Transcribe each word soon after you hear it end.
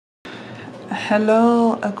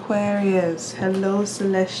Hello Aquarius, hello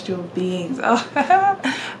celestial beings. Oh,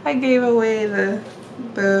 I gave away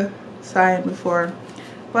the sign before.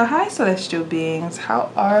 Well, hi celestial beings,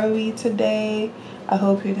 how are we today? I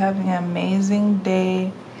hope you're having an amazing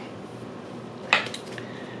day.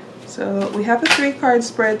 So we have a 3-card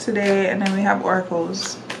spread today, and then we have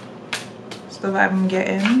oracles. It's the vibe I'm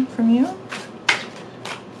getting from you.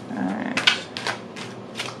 Alright.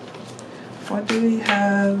 What do we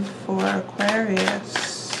have for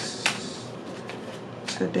Aquarius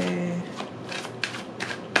today?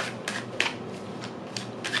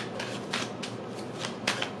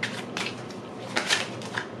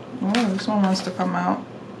 Oh, this one wants to come out.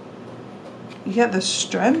 You get the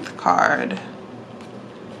Strength card.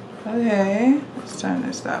 Okay, let's turn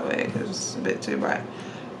this that way because it's a bit too bright.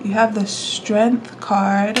 You have the Strength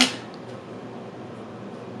card.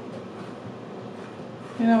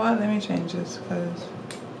 You know what? Let me change this because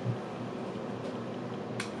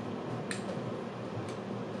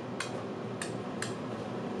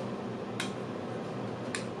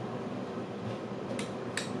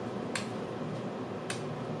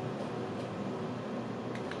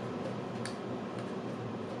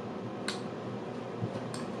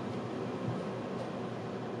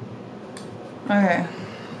okay,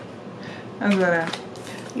 that's better.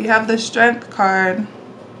 You have the Strength card.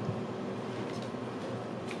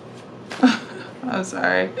 I'm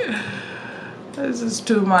sorry. This is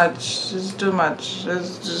too much. It's too much.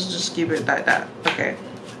 Just keep it like that. Okay.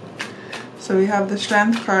 So we have the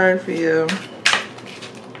Strength card for you.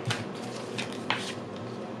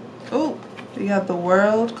 Oh, you have the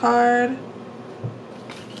World card.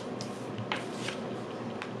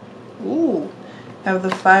 Ooh, you have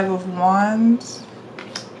the 5 of Wands.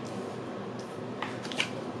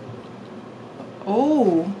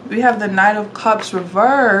 Oh, we have the Knight of Cups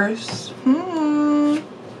reverse.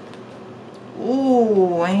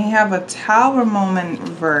 Ooh, and you have a Tower moment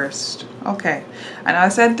reversed. Okay, I know I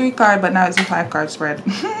said 3-card, but now it's a 5-card spread.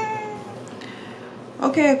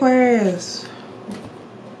 Okay, Aquarius.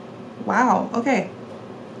 Wow, okay.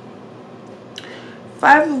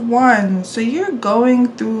 5 of Wands. So you're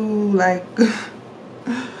going through like...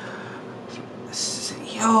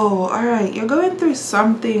 Yo, alright. You're going through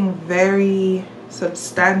something very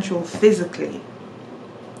substantial physically.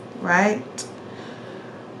 Right?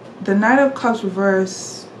 The Knight of Cups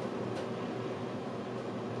reverse.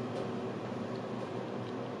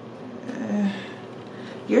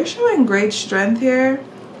 You're showing great strength here.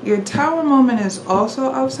 Your Tower moment is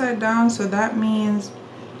also upside down, so that means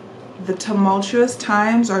the tumultuous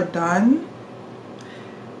times are done.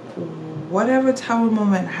 Whatever Tower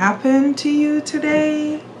moment happened to you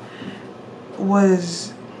today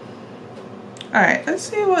was... Alright, let's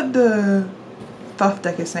see what the Thoth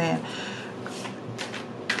deck is saying.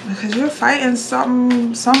 Because you're fighting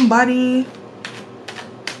somebody.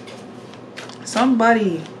 It's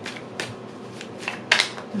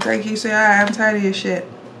like you say, alright, I'm tired of your shit.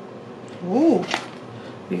 Ooh.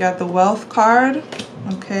 You got the Wealth card.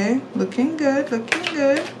 Okay, looking good, looking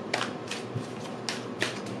good.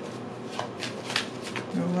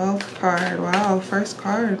 The Wealth card. Wow, first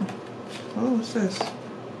card. Oh, what's this?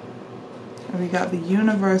 And we got the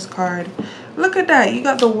Universe card. Look at that. You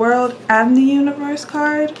got the World and the Universe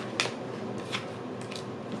card.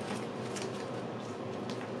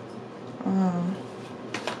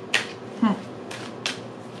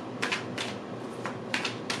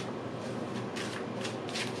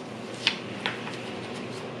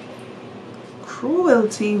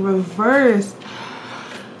 Cruelty reversed.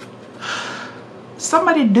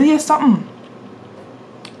 Somebody do you something.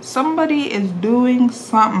 Somebody is doing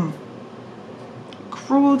something.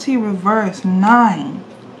 Cruelty reverse 9.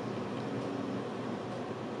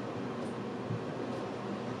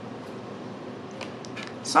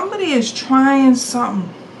 Somebody is trying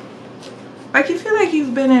something. Like you feel like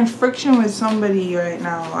you've been in friction with somebody right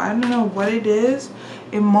now. I don't know what it is.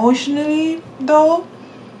 Emotionally though,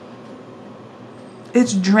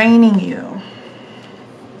 it's draining you.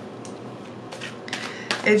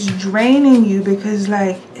 It's draining you because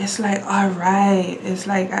like it's like alright, it's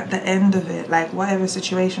like at the end of it, like whatever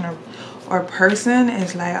situation or person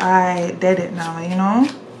is like I did it now, you know.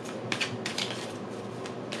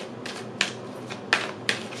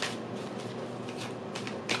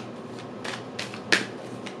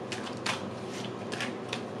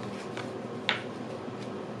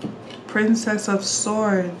 Princess of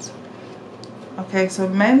Swords. Okay, so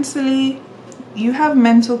mentally you have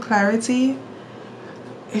mental clarity.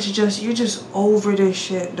 It's just, you're just over this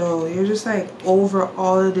shit though. You're just like over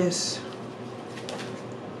all of this.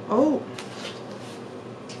 Oh,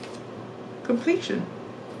 completion.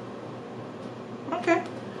 Okay.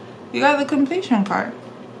 You got the completion card.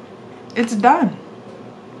 It's done.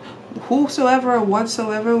 Whosoever or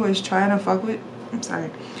whatsoever was trying to fuck with,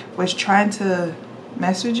 was trying to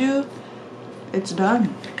mess with you, it's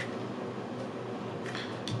done.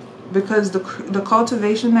 Because the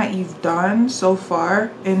cultivation that you've done so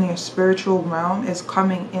far in your spiritual realm is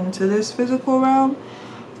coming into this physical realm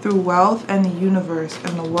through wealth and the universe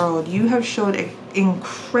and the world. You have showed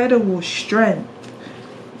incredible strength,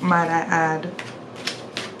 might I add,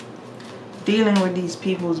 dealing with these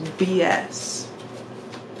people's BS.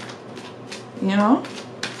 You know?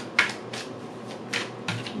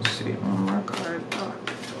 Let's see, one more card. Oh.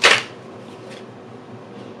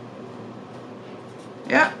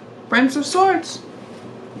 Yeah, Prince of Swords.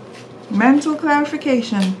 Mental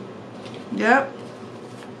clarification. Yep.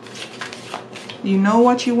 You know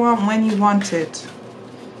what you want when you want it.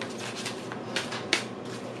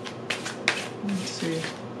 Let's see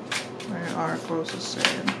what Aquarius is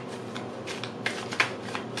saying.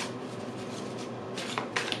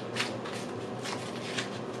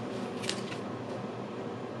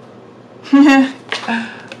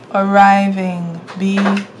 Arriving. Be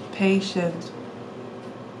patient.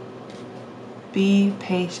 Be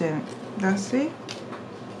patient. That's it.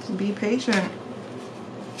 Be patient.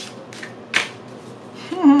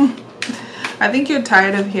 I think you're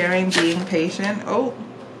tired of hearing being patient. Oh.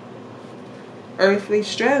 Earthly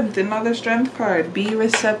strength. Another strength card. Be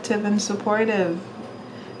receptive and supportive.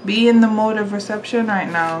 Be in the mode of reception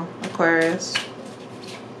right now, Aquarius.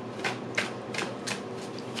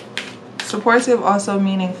 Supportive also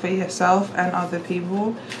meaning for yourself and other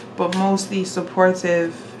people, but mostly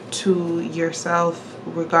supportive to yourself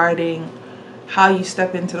regarding how you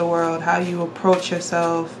step into the world, how you approach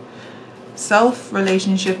yourself.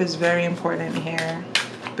 Self-relationship is very important here,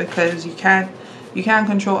 because you can't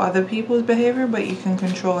control other people's behavior, but you can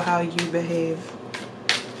control how you behave.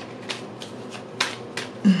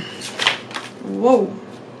 Whoa.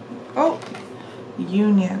 Oh.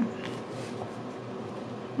 Union.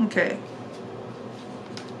 Okay.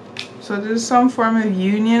 So there's some form of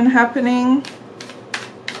union happening.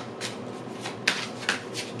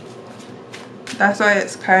 That's why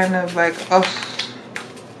it's kind of like, oh,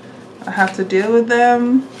 I have to deal with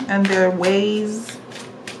them and their ways.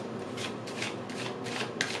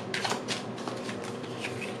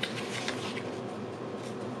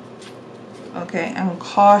 Okay, and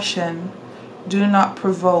caution. Do not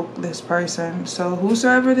provoke this person. So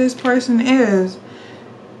whosoever this person is,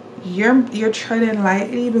 you're treading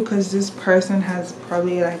lightly, because this person has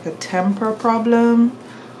probably like a temper problem,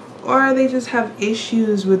 or they just have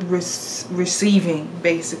issues with receiving,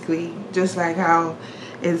 basically, just like how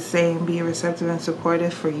it's saying be receptive and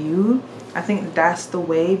supportive for you. I think that's the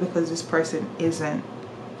way, because this person isn't,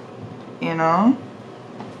 you know.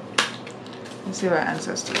 Let's see what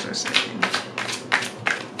ancestors are saying.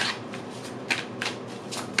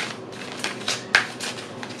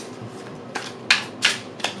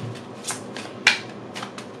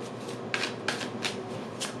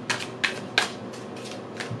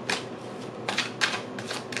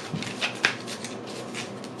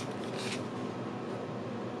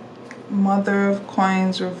 Mother of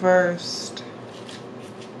Coins reversed.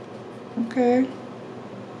 Okay.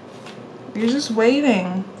 You're just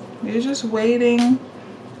waiting. You're just waiting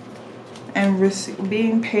and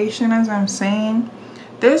being patient, as I'm saying.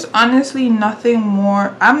 There's honestly nothing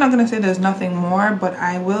more. I'm not going to say there's nothing more, but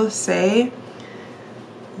I will say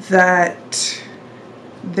that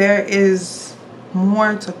there is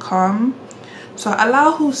more to come. So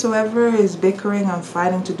allow whosoever is bickering and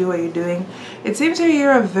fighting to do what you're doing. It seems like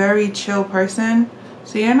you're a very chill person,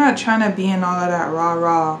 so you're not trying to be in all of that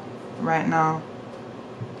rah-rah right now.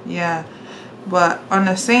 Yeah. But on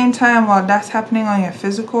the same time, while that's happening on your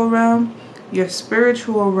physical realm, your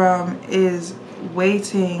spiritual realm is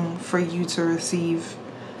waiting for you to receive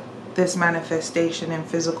this manifestation in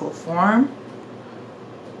physical form.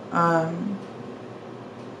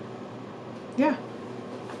 Yeah.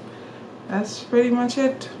 That's pretty much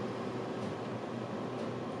it.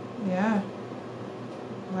 Yeah.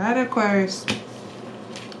 Right, Aquarius.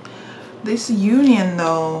 This union,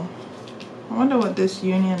 though. I wonder what this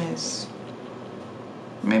union is.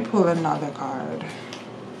 Let me pull another card.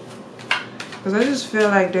 Because I just feel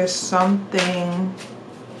like there's something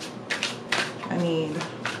I need.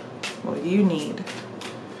 Well, you need.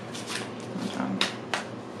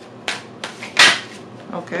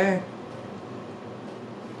 Okay.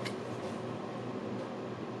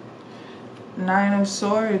 Nine of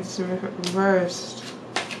Swords reversed.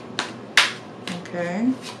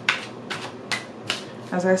 Okay.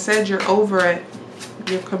 As I said, you're over it.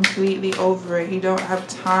 You're completely over it. You don't have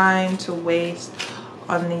time to waste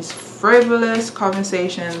on these frivolous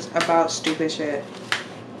conversations about stupid shit.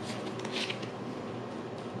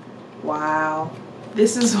 Wow.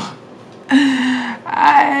 This is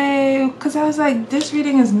because I was like, this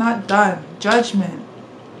reading is not done. Judgment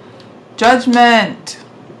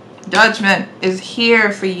is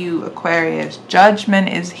here for you, Aquarius. Judgment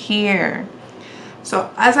is here.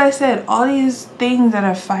 So as I said, all these things that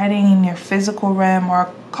are fighting in your physical realm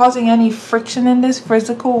or causing any friction in this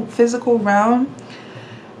physical realm,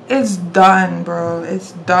 it's done, bro.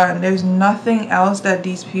 It's done. There's nothing else that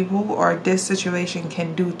these people or this situation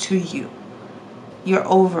can do to you. You're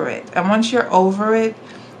over it. And once you're over it,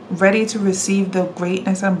 ready to receive the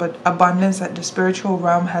greatness and abundance that the spiritual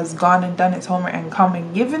realm has gone and done its homework and come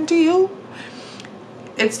and given to you,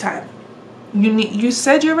 it's time. You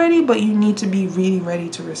said you're ready, but you need to be really ready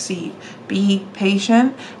to receive. Be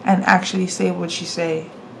patient and actually say what you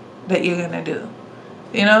say that you're gonna do.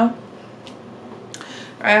 You know?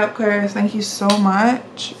 Alright, Aquarius, thank you so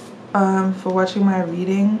much for watching my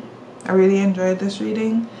reading. I really enjoyed this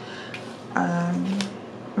reading.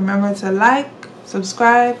 Remember to like,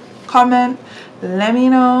 subscribe, comment, let me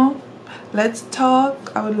know. Let's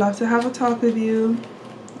talk. I would love to have a talk with you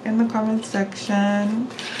in the comment section.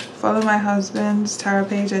 Follow my husband's tarot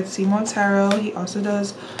page at Seymour Tarot. He also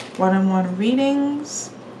does one-on-one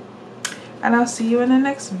readings. And I'll see you in the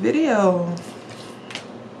next video.